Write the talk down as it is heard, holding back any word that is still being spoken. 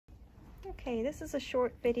Okay, this is a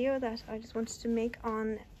short video that I just wanted to make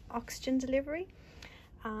on oxygen delivery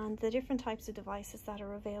and the different types of devices that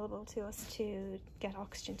are available to us to get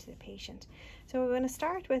oxygen to the patient. So we're going to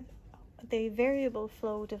start with the variable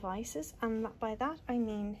flow devices, and by that I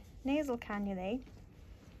mean nasal cannulae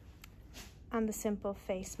and the simple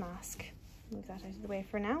face mask. Move that out of the way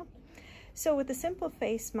for now. So with the simple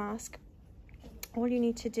face mask, all you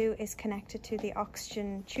need to do is connect it to the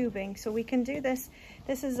oxygen tubing. So we can do this.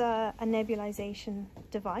 This is a nebulization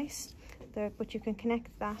device, but you can connect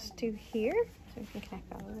that to here. So you can connect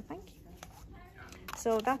that over, thank you.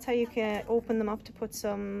 So that's how you can open them up to put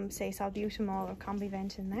some, say, salbutamol or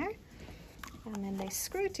combivent in there. And then they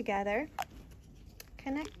screw together,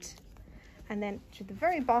 connect, and then to the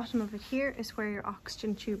very bottom of it here is where your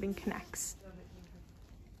oxygen tubing connects.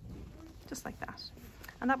 Just like that.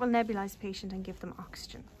 And that will nebulize the patient and give them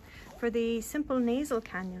oxygen. For the simple nasal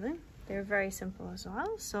cannula, they're very simple as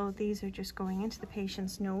well. So these are just going into the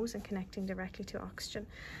patient's nose and connecting directly to oxygen.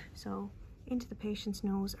 So into the patient's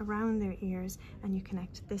nose, around their ears, and you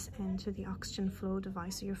connect this end to the oxygen flow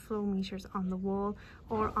device. So your flow meters on the wall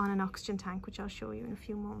or on an oxygen tank, which I'll show you in a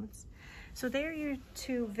few moments. So they're your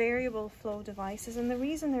two variable flow devices, and the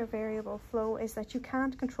reason they're variable flow is that you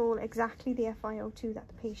can't control exactly the FiO2 that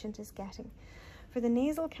the patient is getting. For the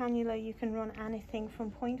nasal cannula, you can run anything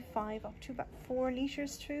from 0.5 up to about 4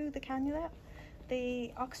 liters through the cannula.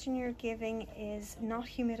 The oxygen you're giving is not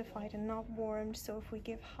humidified and not warmed, so if we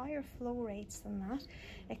give higher flow rates than that,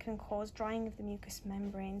 it can cause drying of the mucous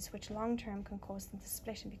membranes, which long term can cause them to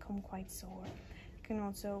split and become quite sore. It can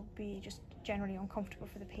also be just generally uncomfortable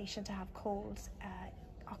for the patient to have cold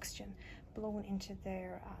oxygen blown into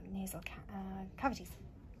their nasal cavities.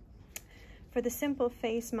 For the simple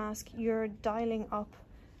face mask, you're dialing up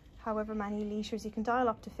however many liters. You can dial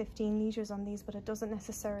up to 15 liters on these, but it doesn't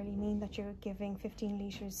necessarily mean that you're giving 15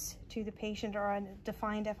 liters to the patient or a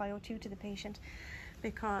defined FiO2 to the patient,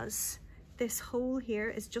 because this hole here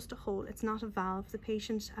is just a hole. It's not a valve. The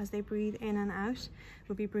patient, as they breathe in and out,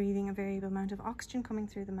 will be breathing a variable amount of oxygen coming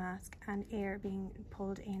through the mask and air being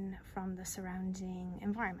pulled in from the surrounding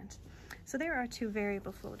environment. So there are two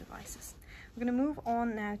variable flow devices. We're going to move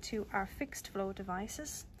on now to our fixed flow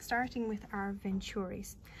devices, starting with our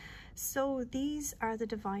Venturis. So these are the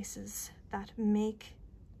devices that make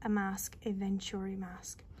a mask a Venturi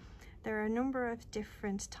mask. There are a number of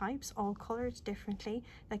different types, all colored differently,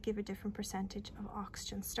 that give a different percentage of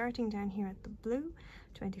oxygen. Starting down here at the blue,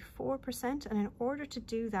 24%, and in order to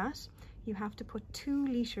do that, you have to put 2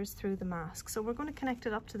 liters through the mask. So we're going to connect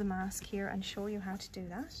it up to the mask here and show you how to do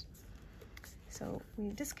that. So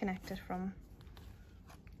we disconnect it from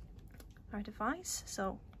our device.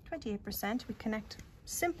 So 28%, we connect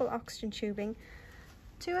simple oxygen tubing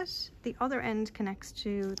to it. The other end connects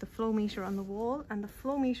to the flow meter on the wall, and the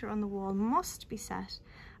flow meter on the wall must be set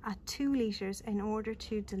at 2 liters in order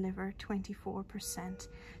to deliver 24%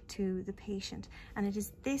 to the patient. And it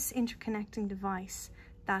is this interconnecting device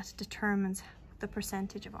that determines the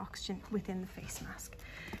percentage of oxygen within the face mask.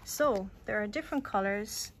 So there are different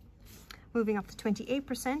colors. Moving up to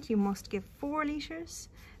 28%, you must give 4 liters.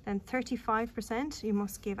 Then 35%, you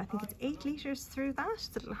must give, I think it's 8 liters through that.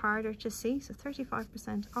 It's a little harder to see. So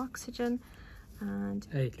 35% oxygen and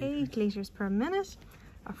 8 liters per minute.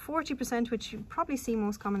 40%, which you probably see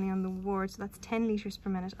most commonly on the ward, so that's 10 liters per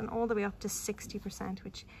minute, and all the way up to 60%,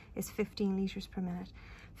 which is 15 liters per minute.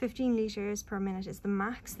 15 liters per minute is the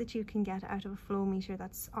max that you can get out of a flow meter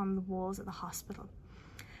that's on the walls of the hospital.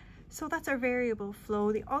 So that's our variable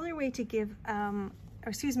flow. The other way to give,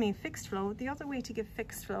 fixed flow. The other way to give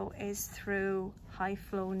fixed flow is through high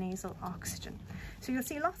flow nasal oxygen. So you'll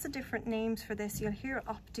see lots of different names for this. You'll hear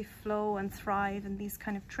OptiFlow and Thrive and these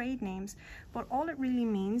kind of trade names, but all it really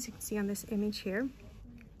means, you can see on this image here,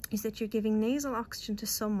 is that you're giving nasal oxygen to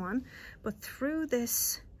someone, but through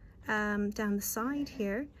this down the side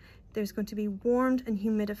here, there's going to be warmed and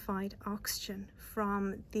humidified oxygen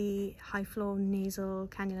from the high flow nasal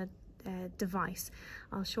cannula device.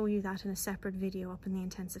 I'll show you that in a separate video up in the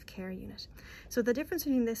intensive care unit. So the difference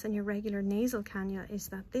between this and your regular nasal cannula is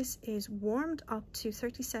that this is warmed up to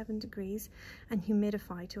 37 degrees and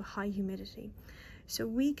humidified to a high humidity. So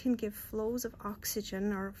we can give flows of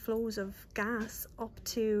oxygen or flows of gas up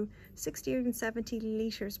to 60 or even 70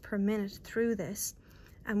 liters per minute through this,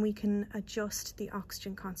 and we can adjust the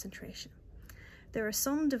oxygen concentration. There are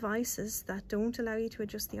some devices that don't allow you to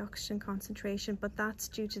adjust the oxygen concentration, but that's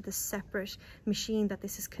due to the separate machine that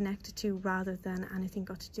this is connected to rather than anything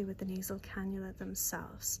got to do with the nasal cannula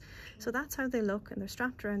themselves. So that's how they look, and they're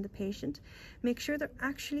strapped around the patient. Make sure they're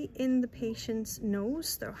actually in the patient's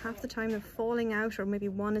nose. They're half the time they're falling out, or maybe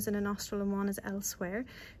one is in a nostril and one is elsewhere.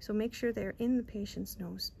 So make sure they're in the patient's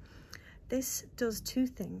nose. This does two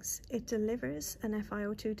things. It delivers an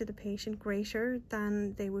FiO2 to the patient greater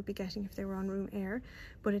than they would be getting if they were on room air,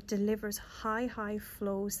 but it delivers high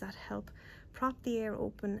flows that help prop the air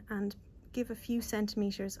open and give a few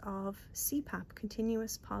centimeters of CPAP,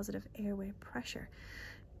 continuous positive airway pressure,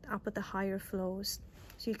 up at the higher flows.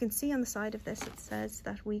 So you can see on the side of this, it says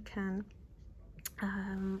that we can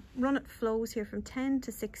run at flows here from 10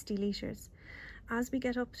 to 60 litres. As we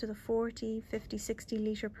get up to the 40, 50, 60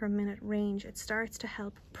 litre per minute range, it starts to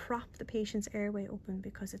help prop the patient's airway open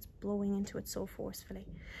because it's blowing into it so forcefully.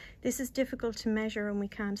 This is difficult to measure, and we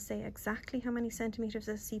can't say exactly how many centimetres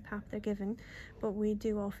of CPAP they're given, but we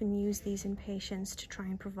do often use these in patients to try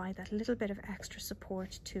and provide that little bit of extra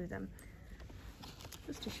support to them.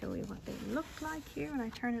 Just to show you what they look like here when I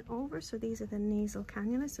turn it over. So these are the nasal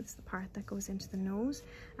cannulas. It's the part that goes into the nose,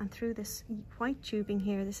 and through this white tubing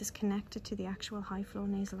here, this is connected to the actual high flow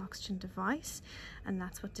nasal oxygen device, and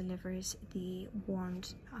that's what delivers the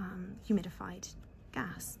warmed humidified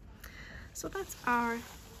gas. So that's our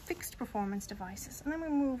fixed performance devices, and then we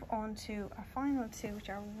move on to our final two, which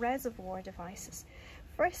are reservoir devices.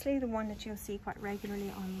 Firstly, the one that you'll see quite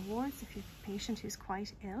regularly on the wards if you have a patient who's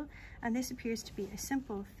quite ill, and this appears to be a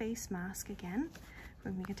simple face mask again,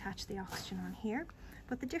 when we attach the oxygen on here.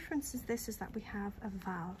 But the difference is that we have a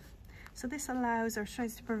valve. So this allows or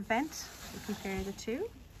tries to prevent, we compare the two,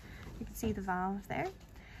 you can see the valve there.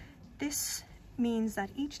 This means that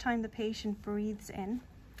each time the patient breathes in,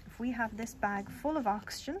 if we have this bag full of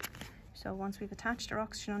oxygen, so once we've attached our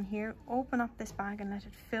oxygen on here, open up this bag and let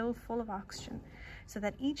it fill full of oxygen, so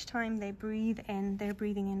that each time they breathe in, they're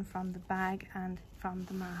breathing in from the bag and from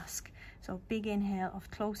the mask. So big inhale of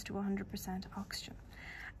close to 100% oxygen.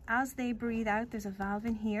 As they breathe out, there's a valve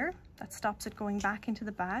in here that stops it going back into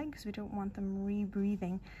the bag, because we don't want them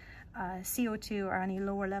rebreathing CO2 or any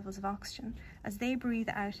lower levels of oxygen. As they breathe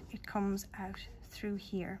out, it comes out through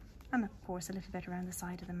here, and of course a little bit around the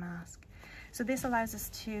side of the mask. So this allows us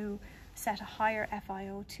to set a higher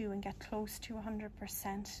FiO2 and get close to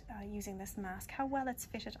 100% using this mask. How well it's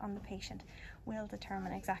fitted on the patient will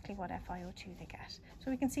determine exactly what FiO2 they get.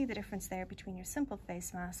 So we can see the difference there between your simple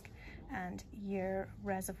face mask and your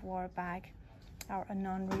reservoir bag, or a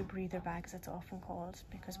non-rebreather bag as it's often called,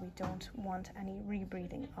 because we don't want any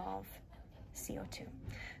rebreathing of CO2.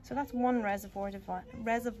 So that's one reservoir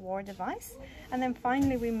device. And then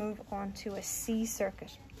finally we move on to a C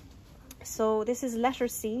circuit. So this is letter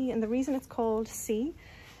C, and the reason it's called C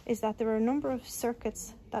is that there are a number of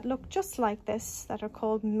circuits that look just like this that are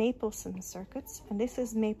called Mapleson circuits, and this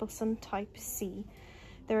is Mapleson type C.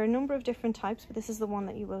 There are a number of different types, but this is the one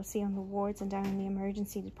that you will see on the wards and down in the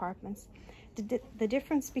emergency departments. The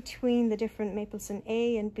difference between the different Mapleson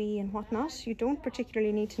A and B and whatnot, you don't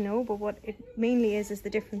particularly need to know, but what it mainly is the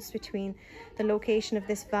difference between the location of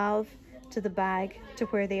this valve to the bag to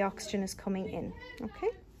where the oxygen is coming in. Okay.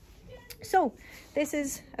 So this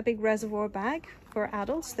is a big reservoir bag for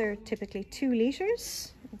adults. They're typically 2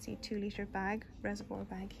 litres. You can see 2 litre bag, reservoir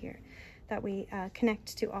bag here, that we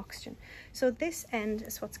connect to oxygen. So this end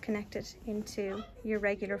is what's connected into your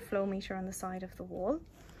regular flow meter on the side of the wall.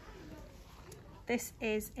 This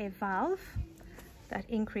is a valve that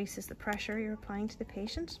increases the pressure you're applying to the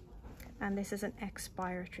patient, and this is an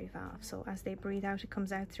expiratory valve. So as they breathe out, it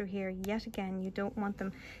comes out through here. Yet again, you don't want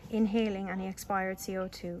them inhaling any expired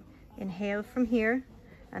CO2. Inhale from here,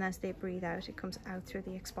 and as they breathe out, it comes out through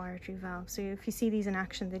the expiratory valve. So if you see these in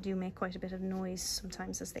action, they do make quite a bit of noise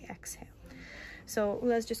sometimes as they exhale. So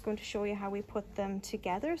Ula's just going to show you how we put them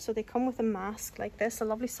together. So they come with a mask like this, a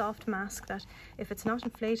lovely soft mask that if it's not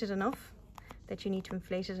inflated enough, that you need to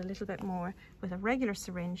inflate it a little bit more with a regular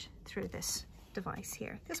syringe through this device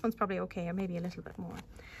here. This one's probably okay, or maybe a little bit more.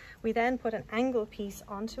 We then put an angle piece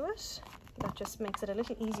onto it. That just makes it a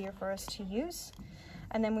little easier for us to use.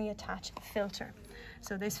 And then we attach a filter.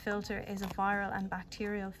 So this filter is a viral and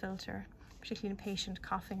bacterial filter, particularly in a patient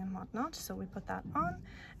coughing and whatnot. So we put that on,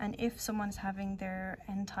 and if someone's having their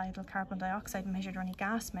end-tidal carbon dioxide measured or any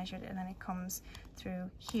gas measured, and then it comes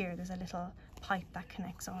through here, there's a little pipe that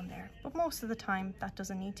connects on there. But most of the time that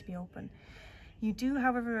doesn't need to be open. You do,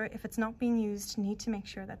 however, if it's not being used, need to make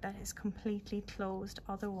sure that that is completely closed,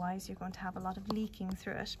 otherwise you're going to have a lot of leaking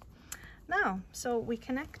through it. Now, so we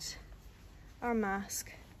connect our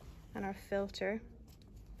mask and our filter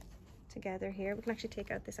together here. We can actually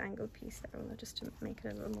take out this angled piece there just to make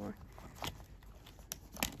it a little more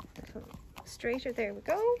straighter. There we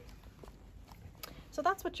go. So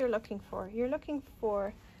that's what you're looking for. You're looking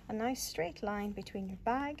for a nice straight line between your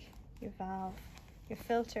bag, your valve, your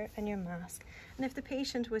filter and your mask. And if the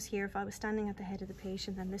patient was here, if I was standing at the head of the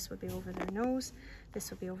patient, then this would be over their nose, this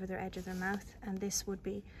would be over their edge of their mouth, and this would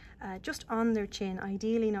be just on their chin,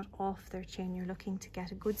 ideally not off their chin. You're looking to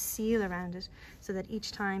get a good seal around it so that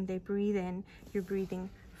each time they breathe in, you're breathing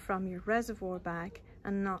from your reservoir bag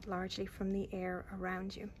and not largely from the air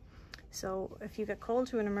around you. So if you get called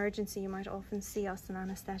to an emergency, you might often see us in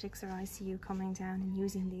anaesthetics or ICU coming down and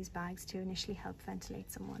using these bags to initially help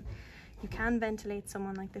ventilate someone. You can ventilate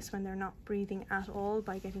someone like this when they're not breathing at all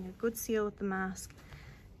by getting a good seal with the mask,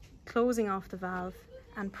 closing off the valve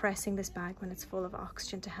and pressing this bag when it's full of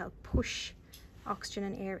oxygen to help push oxygen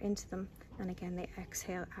and air into them. And again, they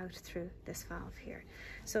exhale out through this valve here.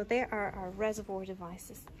 So there are our reservoir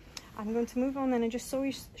devices. I'm going to move on then and just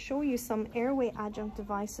show you some airway adjunct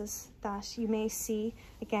devices that you may see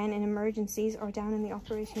again in emergencies or down in the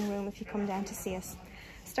operating room if you come down to see us.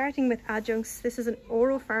 Starting with adjuncts, this is an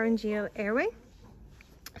oropharyngeal airway.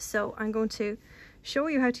 So I'm going to show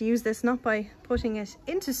you how to use this, not by putting it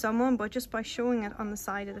into someone, but just by showing it on the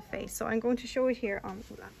side of the face. So I'm going to show it here on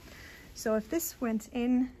the lap. So if this went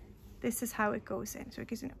in, this is how it goes in. So it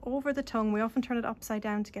goes in over the tongue. We often turn it upside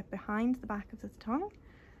down to get behind the back of the tongue.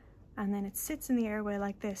 And then it sits in the airway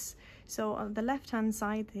like this. So on the left hand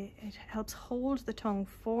side, it helps hold the tongue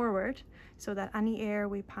forward so that any air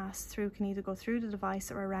we pass through can either go through the device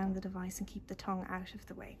or around the device and keep the tongue out of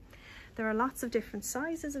the way. There are lots of different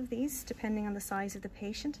sizes of these depending on the size of the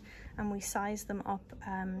patient, and we size them up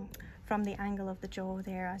from the angle of the jaw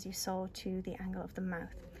there, as you saw, to the angle of the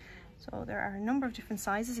mouth. So there are a number of different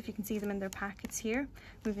sizes, if you can see them in their packets here,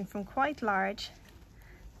 moving from quite large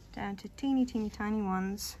down to teeny tiny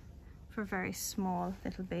ones for very small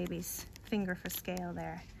little babies, finger for scale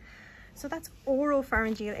there. So that's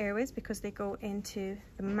oropharyngeal airways because they go into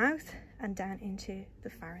the mouth and down into the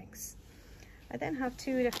pharynx. I then have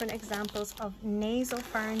two different examples of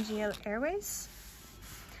nasopharyngeal airways.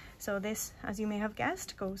 So this, as you may have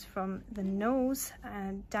guessed, goes from the nose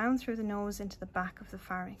and down through the nose into the back of the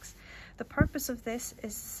pharynx. The purpose of this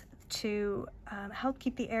is to help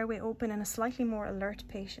keep the airway open in a slightly more alert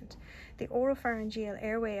patient. The oropharyngeal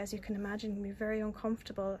airway, as you can imagine, can be very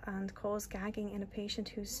uncomfortable and cause gagging in a patient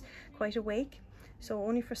who's quite awake. So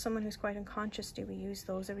only for someone who's quite unconscious do we use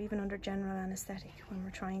those, or even under general anaesthetic when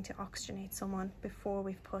we're trying to oxygenate someone before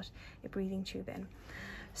we've put a breathing tube in.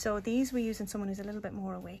 So these we use in someone who's a little bit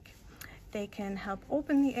more awake. They can help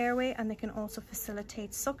open the airway and they can also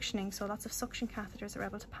facilitate suctioning, so lots of suction catheters are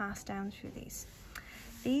able to pass down through these.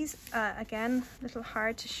 These, again, a little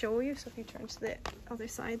hard to show you, so if you turn to the other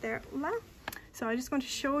side there. So I'm just going to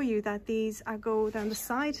show you that these go down the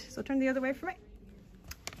side, so turn the other way for me.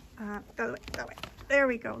 That way. There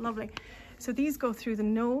we go, lovely. So these go through the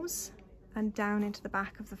nose and down into the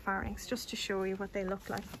back of the pharynx, just to show you what they look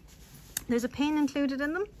like. There's a pin included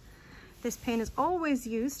in them. This pin is always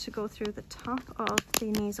used to go through the top of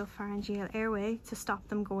the nasopharyngeal airway to stop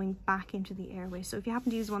them going back into the airway. So if you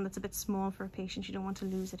happen to use one that's a bit small for a patient, you don't want to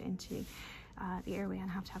lose it into the airway and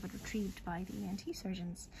have to have it retrieved by the ENT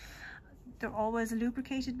surgeons. They're always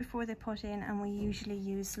lubricated before they put in, and we usually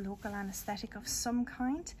use local anaesthetic of some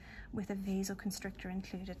kind with a vasoconstrictor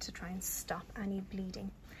included to try and stop any bleeding.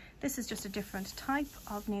 This is just a different type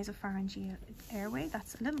of nasopharyngeal airway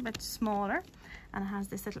that's a little bit smaller, and it has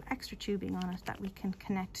this little extra tubing on it that we can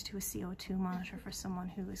connect to a CO2 monitor for someone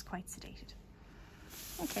who is quite sedated.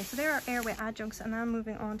 Okay, so there are airway adjuncts, and now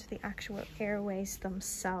moving on to the actual airways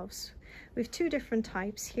themselves. We have two different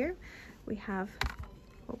types here. We have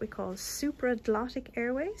what we call supraglottic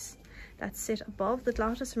airways that sit above the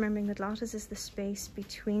glottis, remembering the glottis is the space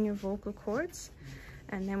between your vocal cords.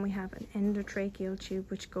 And then we have an endotracheal tube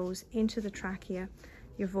which goes into the trachea.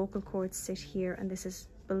 Your vocal cords sit here, and this is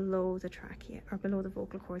below the trachea, or below the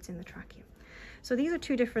vocal cords in the trachea. So these are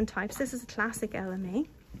two different types. This is a classic LMA.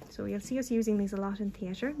 So you'll see us using these a lot in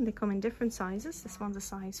theatre, and they come in different sizes. This one's a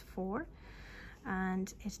size 4,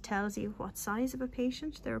 and it tells you what size of a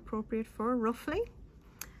patient they're appropriate for, roughly,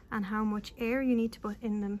 and how much air you need to put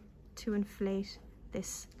in them to inflate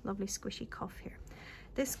this lovely squishy cuff here.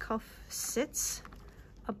 This cuff sits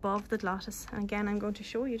above the glottis, and again I'm going to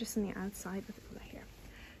show you just on the outside with it here.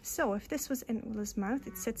 So if this was in Ulla's mouth,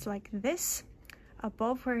 it sits like this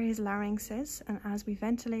above where his larynx is, and as we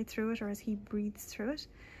ventilate through it, or as he breathes through it,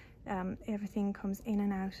 everything comes in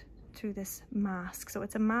and out through this mask. So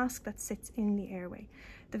it's a mask that sits in the airway.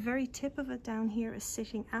 The very tip of it down here is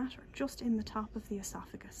sitting at or just in the top of the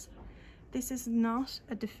esophagus. This is not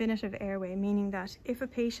a definitive airway, meaning that if a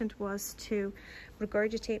patient was to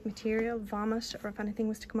regurgitate material, vomit, or if anything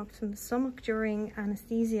was to come up from the stomach during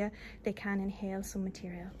anesthesia, they can inhale some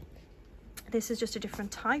material. This is just a different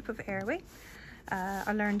type of airway,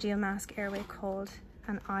 a laryngeal mask airway called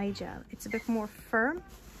an I-gel. It's a bit more firm,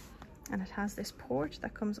 and it has this port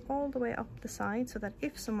that comes all the way up the side, so that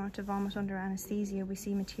if someone were to vomit under anesthesia, we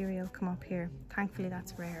see material come up here. Thankfully,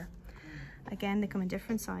 that's rare. Again, they come in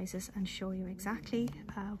different sizes and show you exactly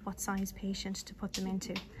what size patient to put them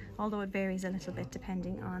into, although it varies a little bit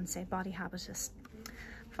depending on, say, body habitus.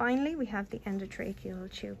 Finally, we have the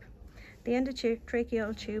endotracheal tube. The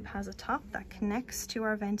endotracheal tube has a top that connects to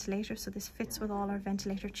our ventilator, so this fits with all our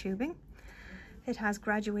ventilator tubing. It has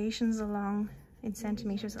graduations along in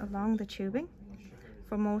centimeters along the tubing.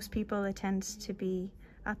 For most people, it tends to be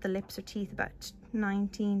at the lips or teeth about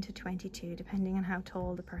 19 to 22, depending on how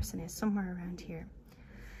tall the person is, somewhere around here.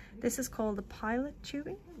 This is called the pilot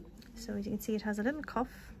tubing. So as you can see, it has a little cuff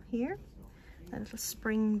here, a little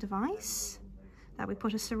spring device that we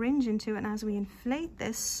put a syringe into, and as we inflate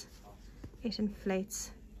this, it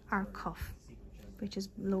inflates our cuff, which is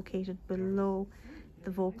located below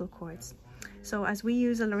the vocal cords. So as we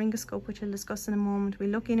use a laryngoscope, which I'll discuss in a moment, we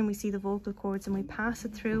look in and we see the vocal cords and we pass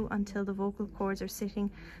it through until the vocal cords are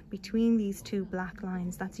sitting between these two black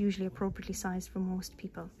lines. That's usually appropriately sized for most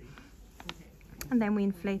people. And then we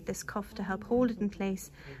inflate this cuff to help hold it in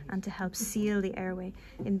place and to help seal the airway.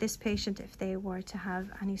 In this patient, if they were to have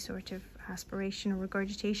any sort of aspiration or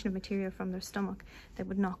regurgitation of material from their stomach, they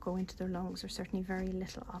would not go into their lungs, or certainly very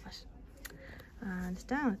little of it. And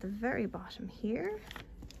down at the very bottom here,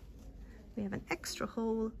 we have an extra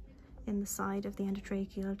hole in the side of the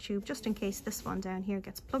endotracheal tube, just in case this one down here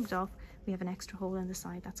gets plugged off. We have an extra hole in the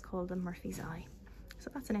side, that's called the Murphy's eye. So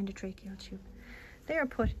that's an endotracheal tube. They are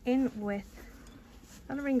put in with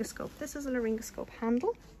a laryngoscope. This is a laryngoscope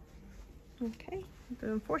handle. Okay,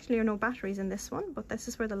 there unfortunately are no batteries in this one, but this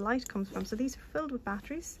is where the light comes from. So these are filled with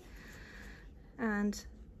batteries, and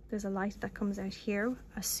there's a light that comes out here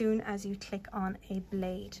as soon as you click on a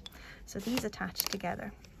blade. So these attach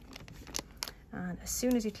together. And as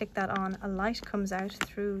soon as you click that on, a light comes out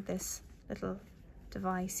through this little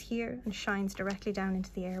device here and shines directly down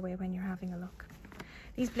into the airway when you're having a look.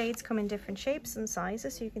 These blades come in different shapes and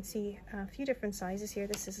sizes, so you can see a few different sizes here.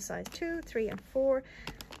 This is a size 2, 3, and 4.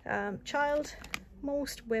 Child,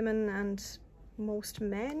 most women and most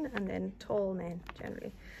men, and then tall men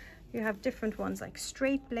generally. You have different ones like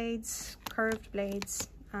straight blades, curved blades,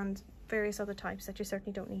 and various other types that you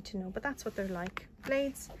certainly don't need to know, but that's what they're like.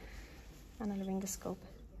 Blades and a laryngoscope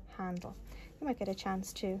handle. You might get a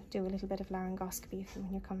chance to do a little bit of laryngoscopy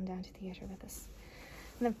when you're coming down to theatre with us.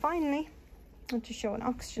 And then finally, I want to show an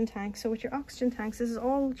oxygen tank. So with your oxygen tanks, this is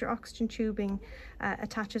all your oxygen tubing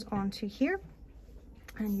attaches onto here,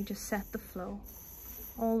 and you just set the flow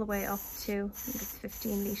all the way up to, I think it's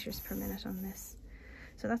 15 litres per minute on this.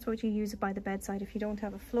 So that's what you use by the bedside if you don't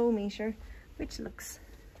have a flow meter, which looks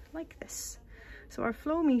like this. So our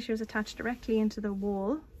flow meter is attached directly into the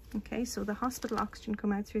wall. Okay, so the hospital oxygen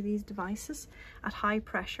come out through these devices at high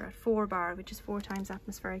pressure, at 4 bar, which is 4 times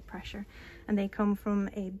atmospheric pressure. And they come from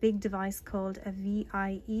a big device called a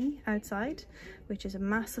VIE outside, which is a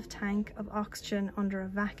massive tank of oxygen under a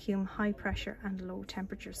vacuum, high pressure and low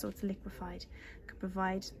temperature. So it's liquefied. It can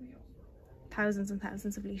provide thousands and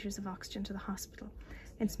thousands of litres of oxygen to the hospital.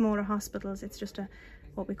 In smaller hospitals, it's just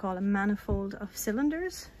what we call a manifold of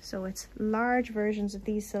cylinders. So it's large versions of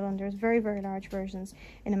these cylinders, very, very large versions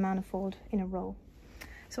in a manifold in a row.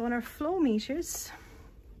 So on our flow meters,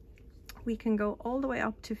 we can go all the way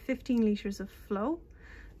up to 15 litres of flow.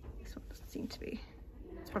 This one doesn't seem to be,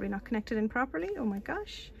 it's probably not connected in properly. Oh my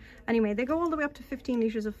gosh. Anyway, they go all the way up to 15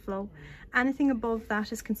 litres of flow. Anything above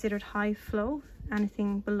that is considered high flow.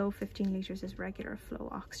 Anything below 15 litres is regular flow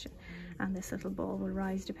oxygen. And this little ball will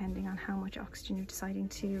rise depending on how much oxygen you're deciding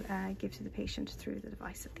to give to the patient through the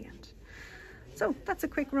device at the end. So that's a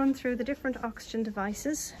quick run through the different oxygen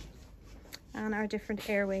devices and our different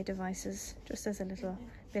airway devices, just as a little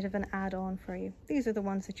bit of an add-on for you. These are the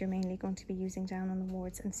ones that you're mainly going to be using down on the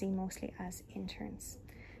wards and see mostly as interns.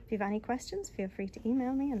 If you have any questions, feel free to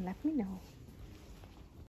email me and let me know.